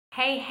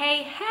Hey,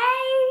 hey,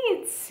 hey,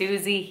 it's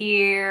Susie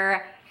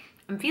here.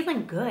 I'm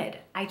feeling good.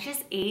 I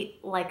just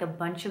ate like a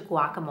bunch of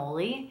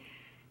guacamole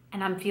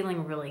and I'm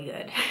feeling really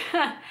good.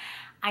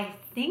 I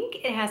think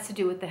it has to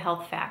do with the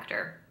health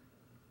factor.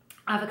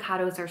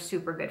 Avocados are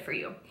super good for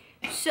you.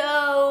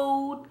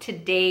 So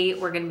today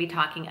we're going to be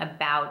talking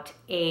about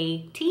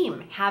a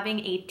team,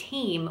 having a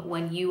team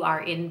when you are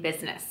in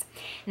business.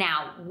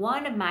 Now,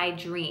 one of my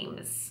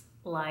dreams,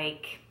 I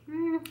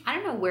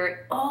don't know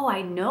where,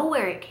 I know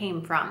where it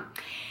came from.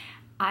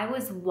 I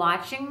was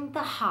watching The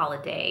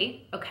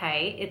Holiday,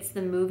 okay? It's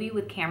the movie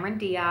with Cameron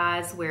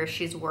Diaz where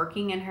she's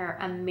working in her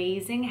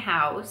amazing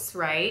house,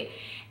 right?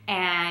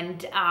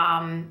 And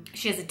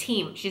she has a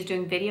team. She's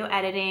doing video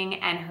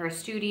editing and her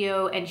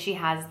studio, and she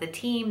has the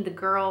team, the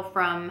girl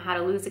from How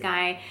to Lose a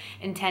Guy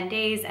in 10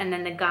 Days, and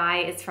then the guy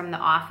is from The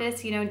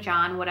Office, you know,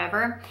 John,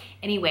 whatever.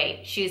 Anyway,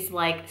 she's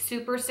like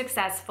super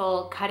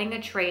successful, cutting a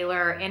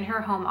trailer in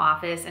her home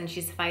office, and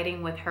she's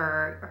fighting with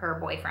her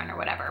boyfriend or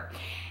whatever.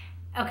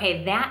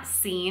 Okay, that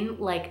scene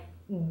like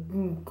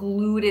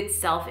glued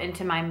itself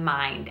into my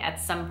mind at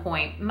some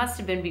point. Must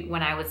have been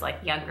when I was like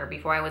younger,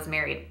 before I was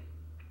married.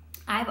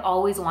 I've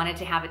always wanted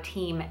to have a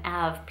team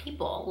of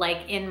people,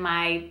 like in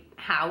my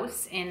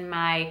house, in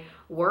my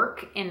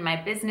work, in my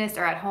business,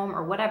 or at home,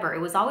 or whatever. It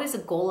was always a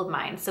goal of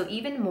mine. So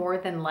even more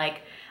than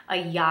like a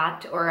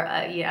yacht or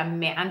a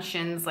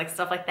mansions, like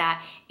stuff like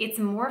that, it's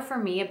more for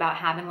me about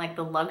having like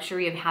the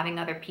luxury of having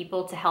other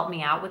people to help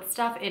me out with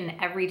stuff in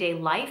everyday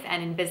life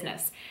and in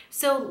business.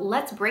 So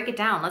let's break it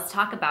down. Let's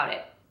talk about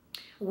it.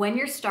 When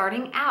you're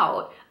starting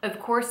out, of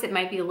course, it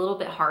might be a little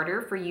bit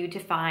harder for you to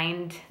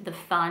find the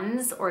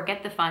funds or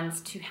get the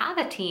funds to have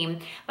a team,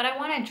 but I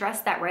want to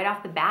address that right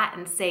off the bat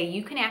and say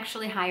you can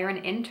actually hire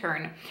an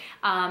intern,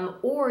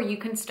 or you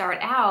can start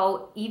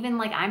out even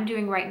like I'm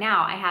doing right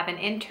now. I have an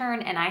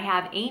intern and I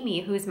have Amy,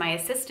 who's my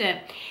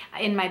assistant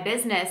in my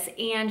business,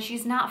 and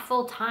she's not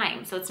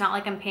full-time, so it's not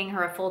like I'm paying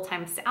her a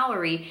full-time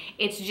salary.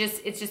 It's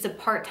just a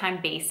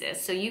part-time basis.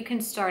 So you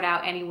can start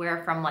out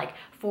anywhere from like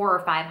 $400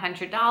 or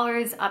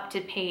 $500 up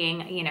to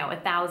paying, you know,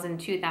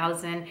 $1,000,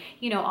 $2,000,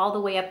 you know, all the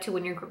way up to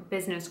when your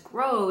business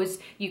grows,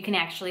 you can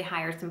actually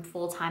hire some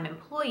full-time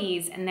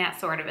employees and that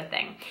sort of a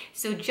thing.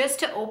 So just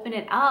to open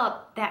it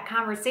up, that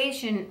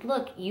conversation,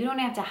 look, you don't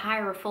have to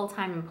hire a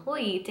full-time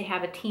employee to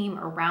have a team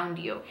around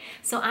you.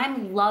 So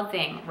I'm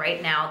loving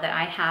right now that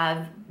I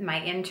have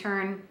my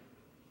intern.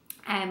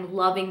 I'm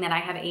loving that I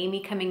have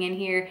Amy coming in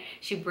here.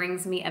 She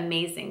brings me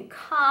amazing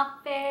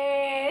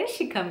coffee.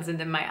 She comes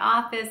into my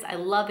office. I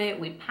love it.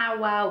 We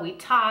powwow, we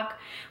talk,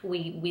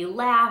 we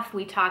laugh,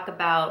 we talk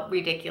about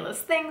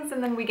ridiculous things,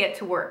 and then we get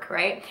to work,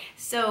 right?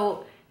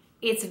 So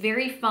it's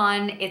very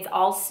fun. It's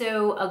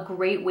also a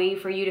great way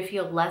for you to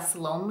feel less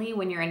lonely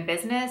when you're in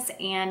business.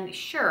 And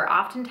sure,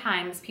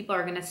 oftentimes people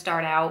are gonna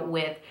start out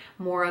with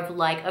more of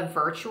like a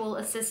virtual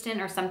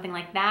assistant or something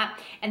like that.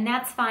 And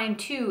that's fine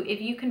too.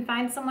 If you can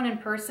find someone in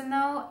person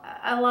though,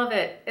 I love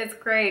it. It's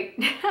great.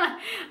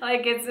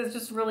 Like it's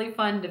just really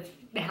fun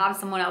to have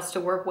someone else to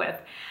work with.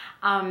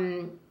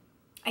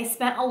 I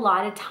spent a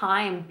lot of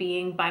time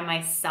being by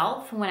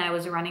myself when I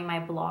was running my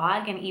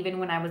blog, and even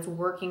when I was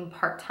working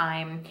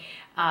part-time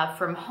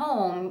from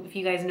home. If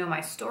you guys know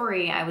my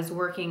story, I was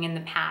working in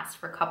the past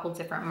for a couple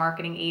different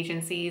marketing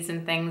agencies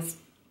and things.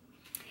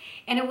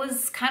 And it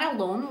was kind of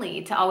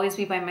lonely to always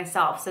be by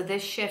myself. So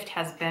this shift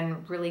has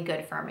been really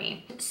good for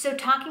me. So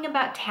talking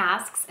about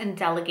tasks and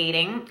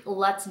delegating,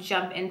 let's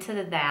jump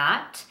into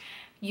that.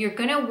 You're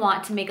gonna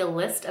want to make a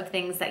list of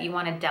things that you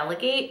wanna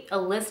delegate, a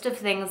list of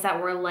things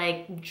that were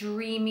like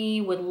dreamy,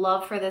 would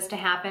love for this to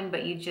happen,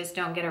 but you just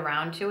don't get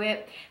around to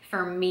it.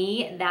 For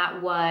me,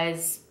 that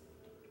was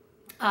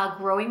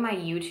growing my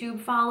YouTube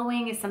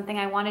following is something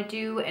I wanna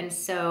do. And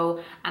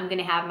so I'm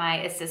gonna have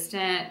my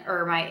assistant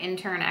or my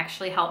intern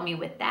actually help me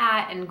with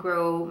that and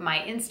grow my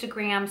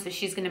Instagram. So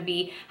she's gonna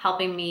be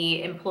helping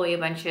me employ a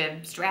bunch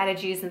of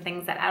strategies and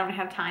things that I don't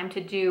have time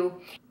to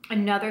do.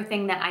 Another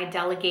thing that I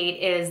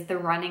delegate is the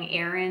running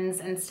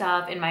errands and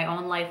stuff in my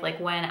own life. Like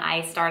when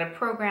I start a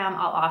program,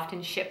 I'll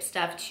often ship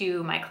stuff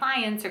to my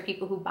clients or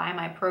people who buy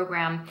my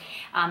program,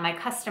 my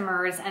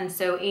customers. And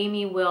so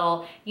Amy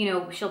will, you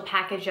know, she'll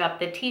package up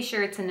the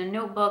t-shirts and the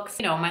notebooks,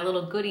 you know, my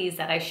little goodies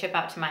that I ship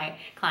out to my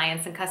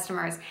clients and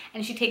customers.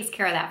 And she takes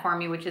care of that for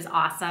me, which is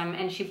awesome.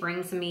 And she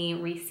brings me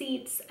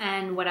receipts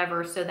and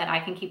whatever so that I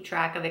can keep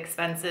track of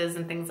expenses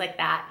and things like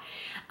that.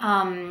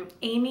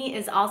 Amy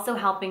is also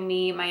helping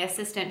me, my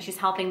assistant, she's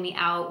helping me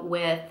out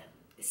with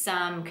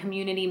some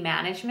community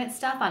management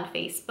stuff on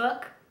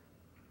Facebook.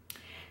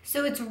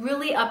 So it's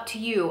really up to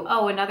you.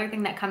 Oh, another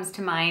thing that comes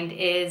to mind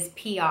is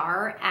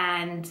PR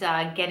and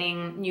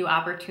getting new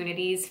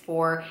opportunities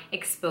for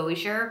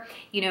exposure.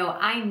 You know,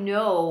 I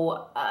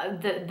know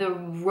the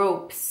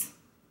ropes.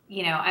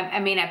 You know, I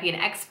may not be an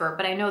expert,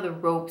 but I know the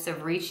ropes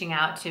of reaching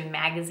out to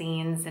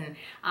magazines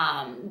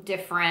and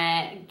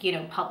different, you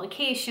know,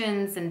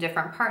 publications and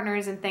different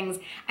partners and things.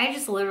 I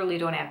just literally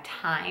don't have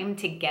time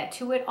to get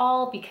to it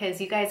all because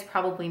you guys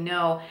probably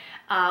know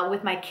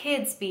with my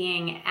kids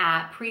being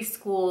at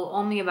preschool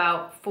only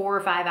about 4 or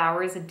 5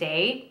 hours a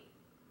day,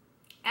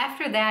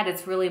 After that,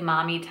 it's really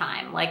mommy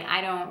time. Like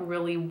I don't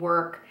really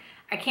work,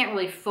 I can't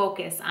really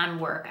focus on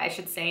work, I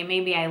should say.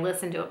 Maybe I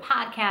listen to a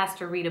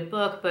podcast or read a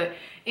book, but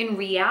in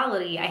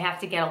reality, I have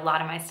to get a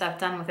lot of my stuff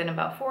done within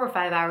about 4 or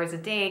 5 hours a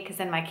day because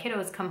then my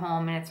kiddos come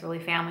home and it's really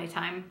family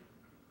time.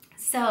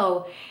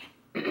 So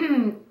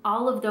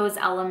all of those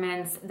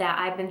elements that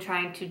I've been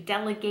trying to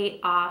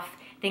delegate off,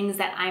 things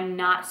that I'm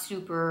not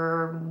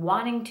super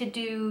wanting to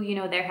do. You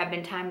know, there have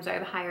been times where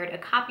I've hired a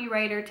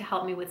copywriter to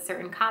help me with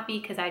certain copy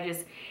because I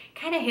just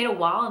kind of hit a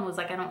wall and was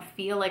like, I don't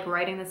feel like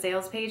writing the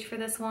sales page for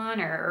this one,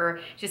 or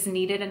just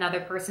needed another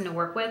person to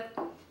work with.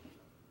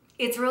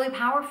 It's really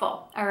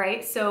powerful, all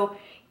right? So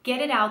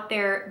get it out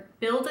there,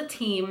 build a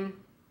team,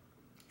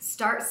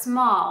 start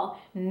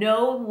small,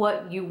 know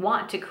what you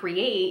want to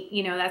create.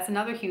 You know, that's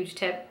another huge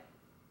tip.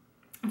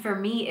 For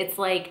me, it's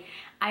like,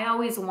 I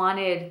always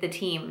wanted the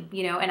team,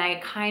 you know, and I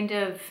kind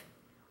of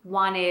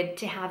wanted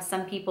to have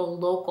some people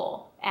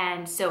local.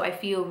 And so I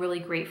feel really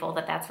grateful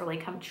that that's really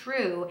come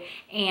true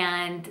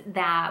and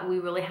that we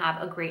really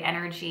have a great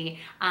energy.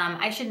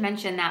 I should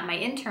mention that my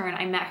intern,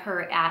 I met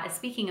her at a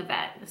speaking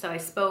event. So I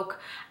spoke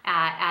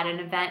at an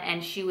event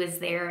and she was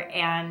there,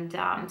 and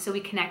so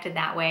we connected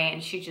that way,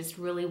 and she just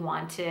really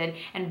wanted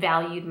and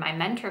valued my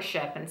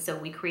mentorship, and so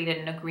we created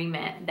an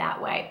agreement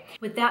that way.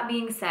 With that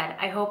being said,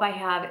 I hope I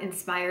have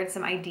inspired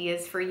some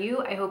ideas for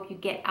you. I hope you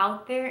get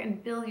out there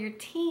and build your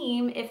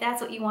team if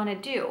that's what you want to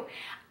do.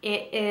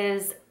 It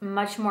is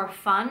much more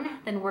fun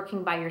than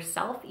working by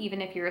yourself,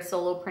 even if you're a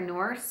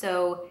solopreneur.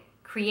 So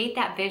create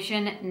that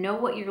vision, know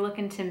what you're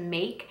looking to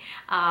make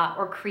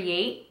or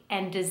create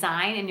and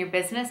design in your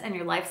business and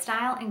your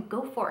lifestyle, and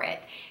go for it.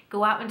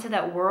 Go out into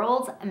that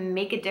world and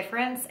make a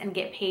difference and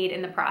get paid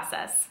in the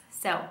process.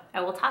 So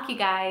I will talk to you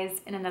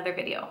guys in another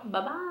video.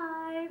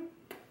 Bye-bye.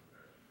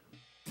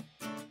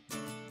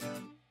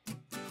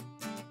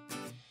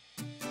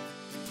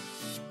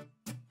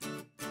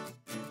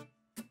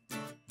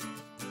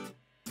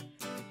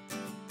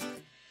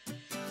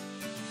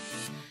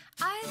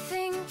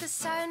 The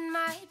sun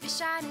might be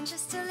shining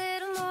just a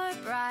little more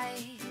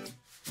bright.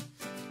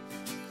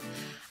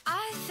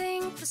 I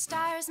think the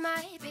stars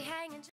might be hanging